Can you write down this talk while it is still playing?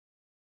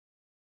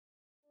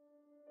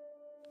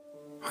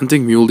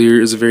Hunting mule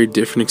deer is a very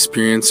different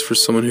experience for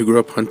someone who grew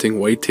up hunting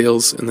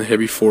whitetails in the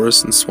heavy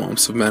forests and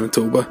swamps of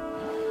Manitoba.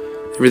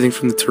 Everything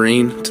from the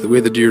terrain to the way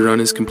the deer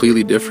run is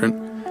completely different,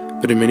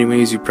 but in many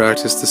ways you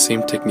practice the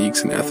same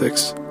techniques and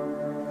ethics.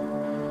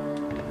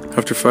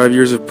 After 5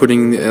 years of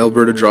putting the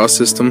Alberta draw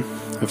system,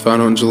 I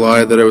found out in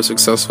July that I was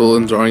successful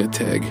in drawing a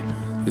tag.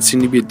 It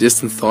seemed to be a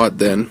distant thought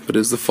then, but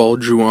as the fall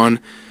drew on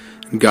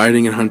and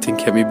guiding and hunting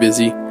kept me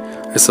busy,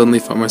 I suddenly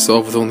found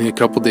myself with only a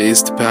couple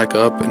days to pack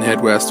up and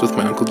head west with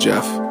my Uncle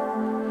Geoff.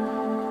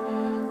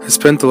 I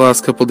spent the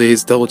last couple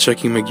days double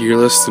checking my gear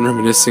list and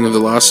reminiscing of the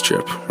last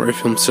trip, where I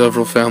filmed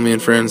several family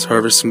and friends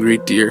harvest some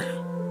great deer.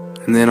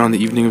 And then on the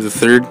evening of the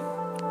 3rd,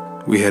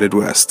 we headed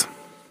west.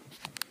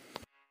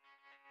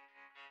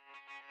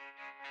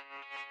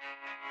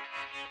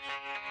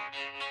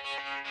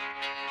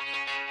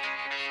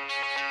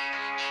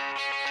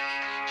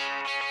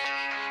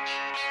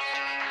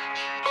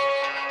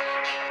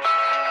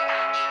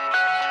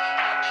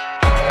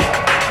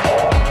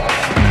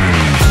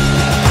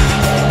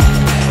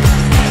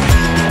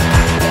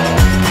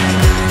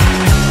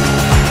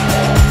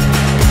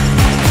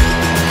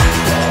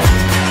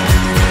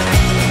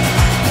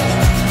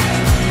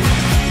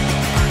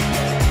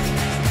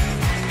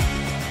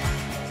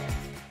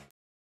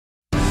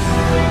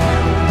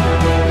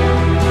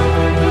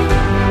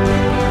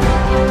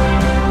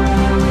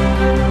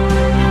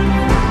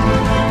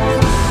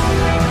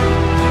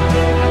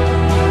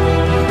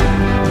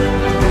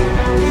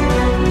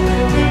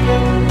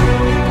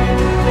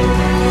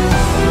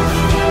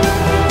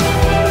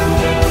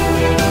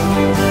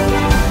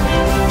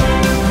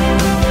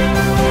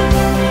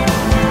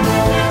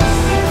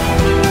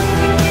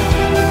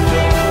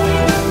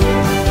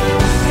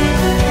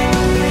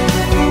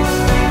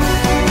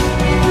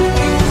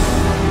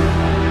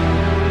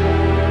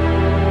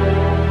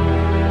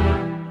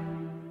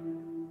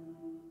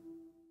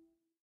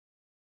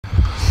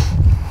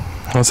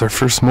 That's our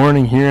first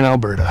morning here in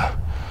Alberta.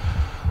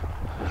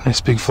 Nice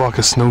big flock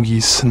of snow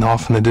geese and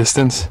off in the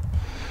distance.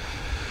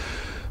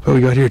 But we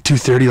got here at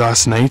 2:30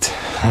 last night,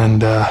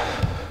 and the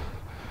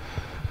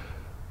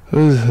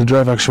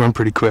drive actually went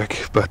pretty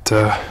quick, but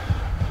we're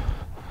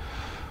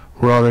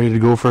all ready to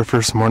go for our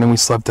first morning. We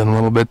slept in a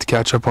little bit to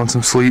catch up on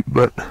some sleep,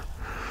 but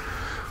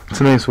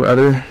it's nice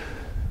weather,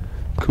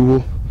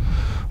 cool,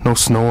 no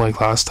snow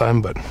like last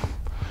time, but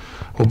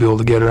we'll be able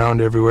to get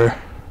around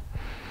everywhere.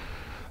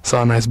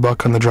 Saw a nice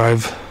buck on the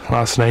drive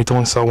last night.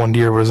 Only saw one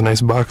deer, but it was a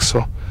nice buck,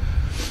 so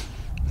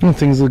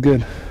things look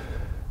good.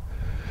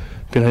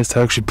 Be nice to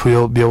actually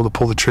be able to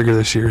pull the trigger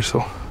this year,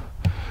 so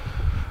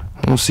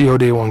we'll see how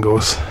day one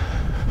goes.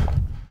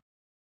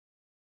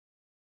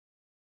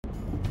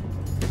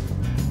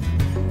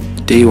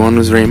 Day one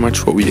was very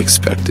much what we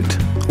expected.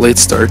 A late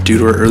start due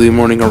to our early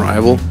morning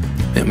arrival,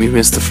 and we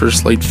missed the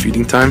first light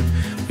feeding time.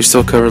 We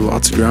still covered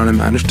lots of ground and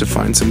managed to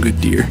find some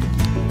good deer.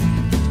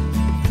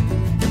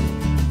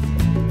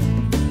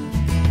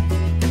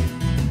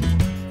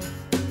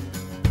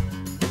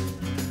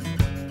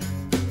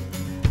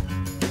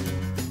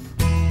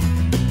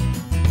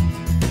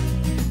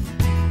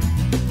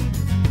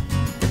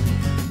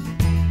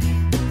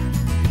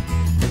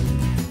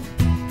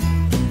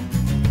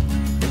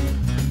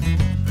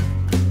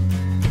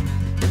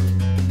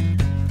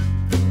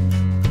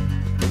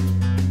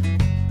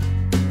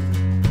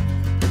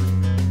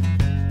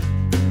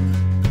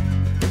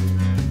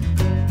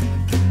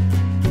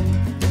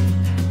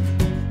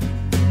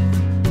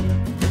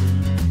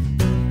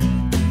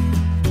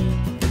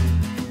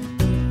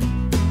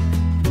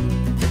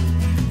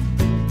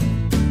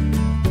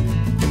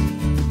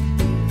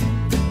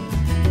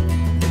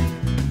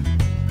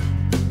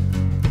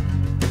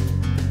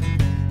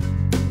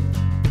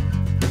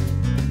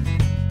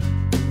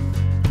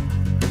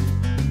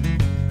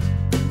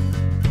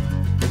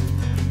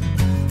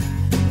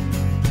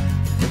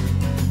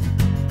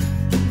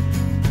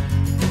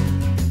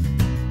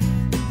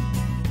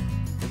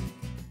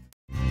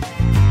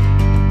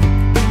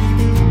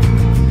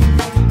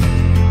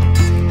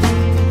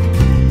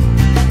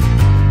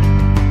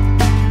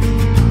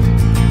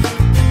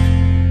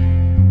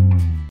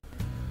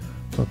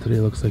 Today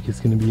looks like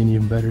it's going to be an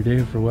even better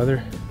day for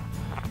weather.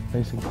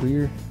 Nice and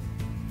clear,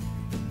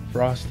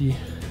 frosty,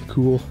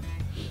 cool,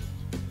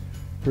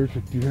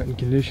 perfect deer hunting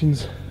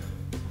conditions.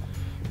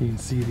 You can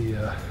see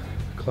the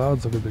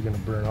clouds look like they're going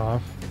to burn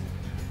off.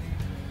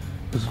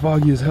 It was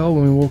foggy as hell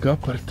when we woke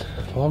up, but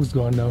the fog's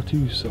gone now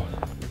too, so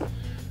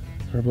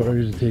we're about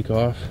ready to take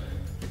off.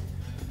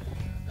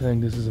 I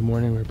think this is a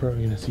morning we're probably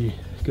going to see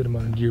a good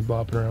amount of deer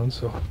bopping around,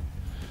 so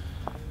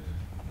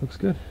looks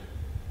good.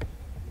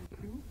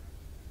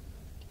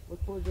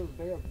 Look towards those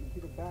bales, you can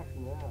see the back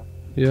from that.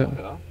 Yeah.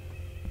 Yeah.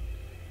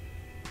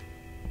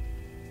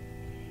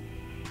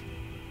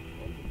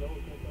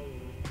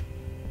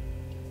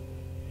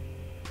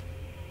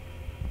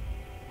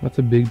 That's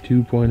a big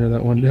 2-pointer,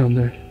 that one down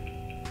there.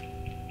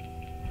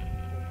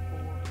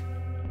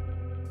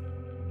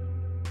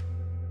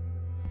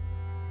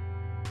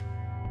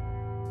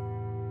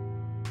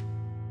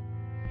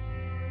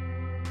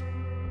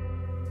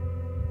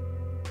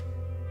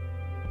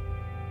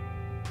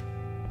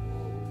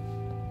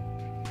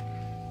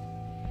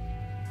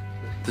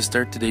 The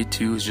start to day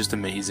 2 was just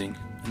amazing.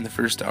 In the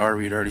first hour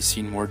we had already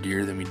seen more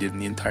deer than we did in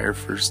the entire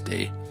first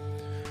day.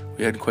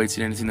 We hadn't quite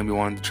seen anything that we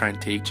wanted to try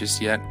and take just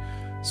yet,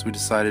 so we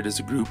decided as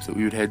a group that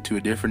we would head to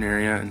a different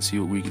area and see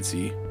what we could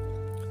see.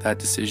 That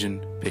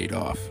decision paid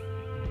off.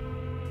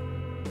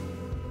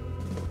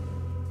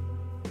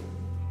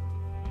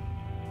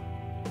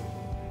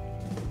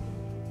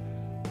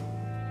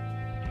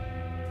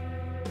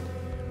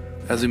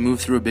 As we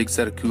moved through a big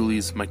set of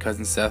coulees, my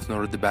cousin Seth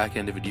noted the back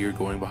end of a deer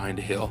going behind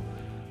a hill.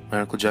 My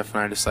Uncle Geoff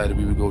and I decided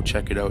we would go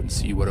check it out and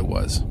see what it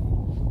was.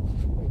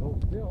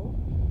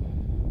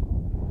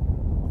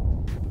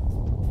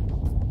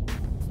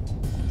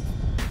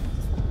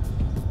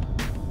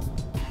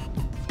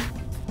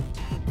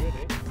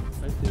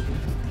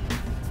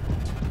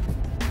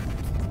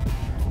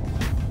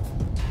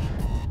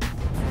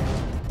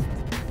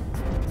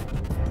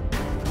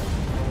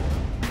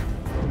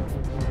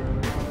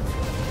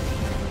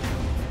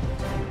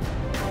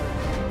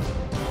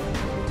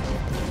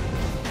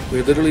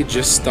 We literally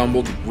just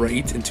stumbled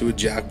right into a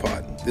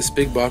jackpot. This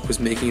big buck was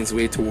making his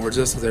way towards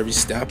us with every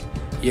step.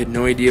 He had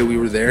no idea we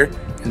were there,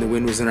 and the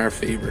wind was in our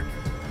favor.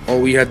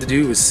 All we had to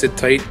do was sit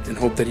tight and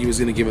hope that he was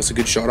going to give us a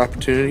good shot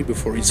opportunity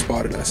before he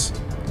spotted us.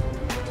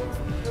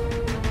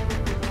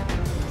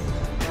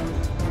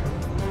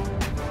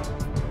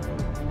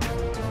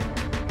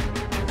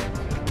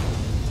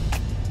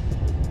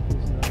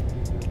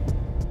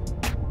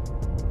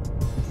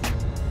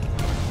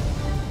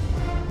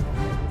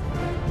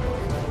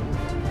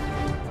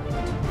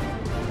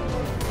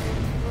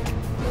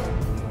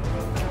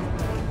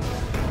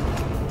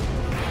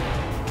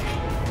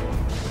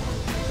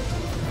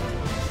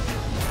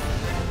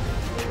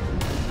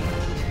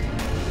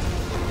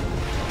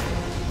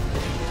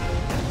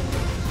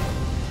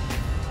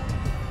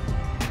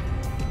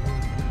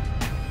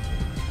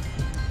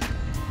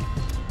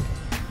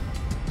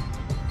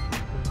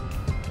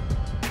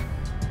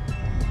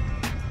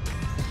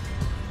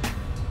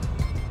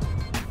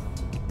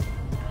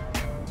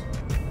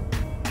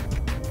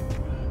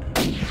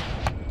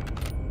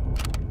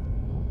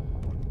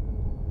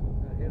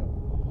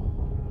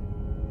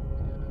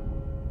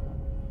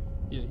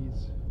 Yeah,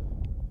 he's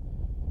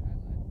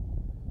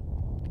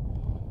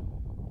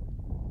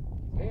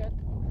hit.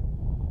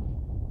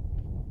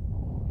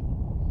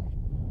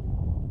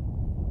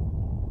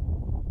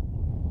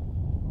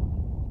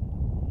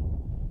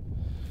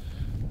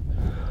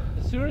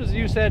 As soon as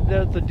you said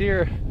that's a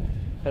deer,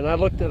 and I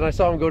looked and I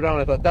saw him go down,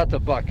 I thought that's a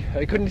buck.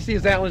 I couldn't see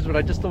his antlers,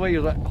 but just the way he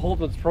was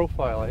holding his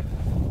profile.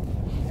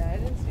 Yeah, I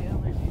didn't see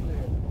antlers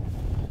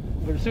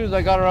either. But as soon as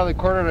I got around the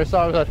corner and I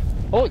saw him, I thought,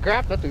 holy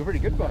crap, that's a pretty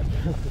good buck.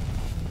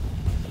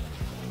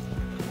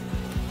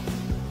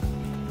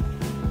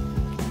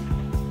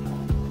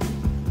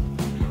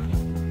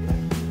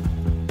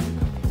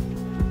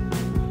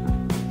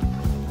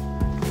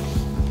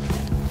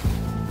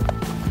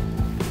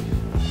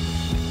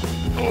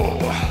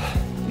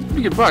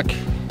 Pretty good buck.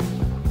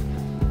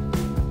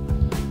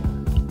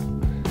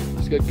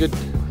 He's got good.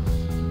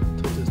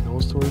 Tilt his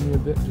nose toward me a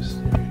bit.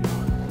 Just there you go.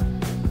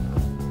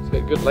 He's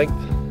got good length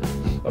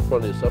up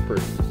on his upper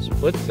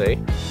splits, eh?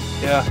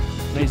 Yeah,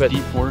 nice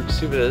deep forks.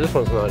 Too bad this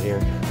one's not here.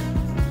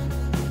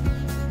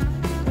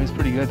 He's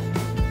pretty good.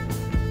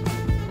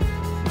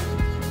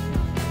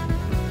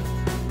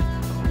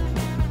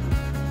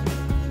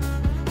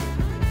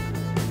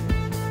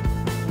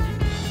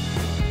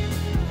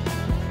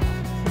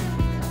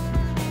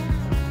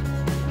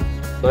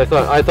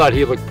 I thought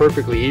he looked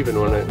perfectly even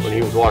when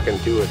he was walking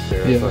to us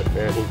there. Yeah. I thought,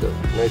 man, he's a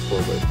nice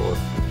 4x4.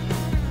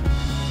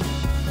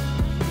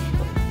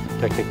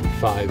 Technically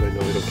 5. I know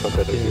we don't count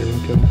that as here. We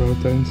count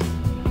prototypes.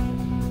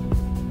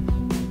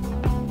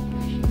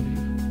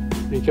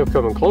 He kept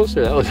coming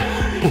closer. That was. I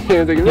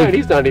was thinking, man,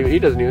 he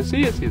doesn't even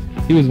see us. He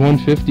was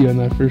 150 on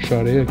that first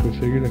shot, eh? I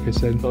figured, like I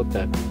said. About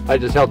that. I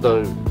just held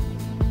the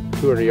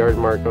 200-yard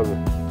mark on the.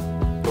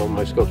 Well,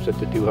 my scope's set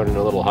to 200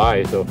 a little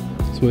high, so.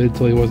 Just waited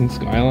till he wasn't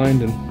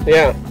skylined and.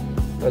 Yeah.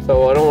 I thought,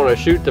 well, I don't want to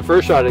shoot the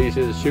first shot. He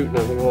says shoot, and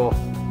I think, well,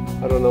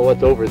 I don't know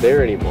what's over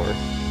there anymore.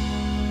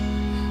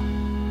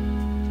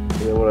 And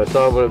then when I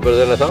saw him, but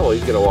then I thought, well,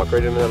 he's gonna walk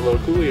right into that little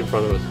coulee in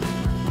front of us.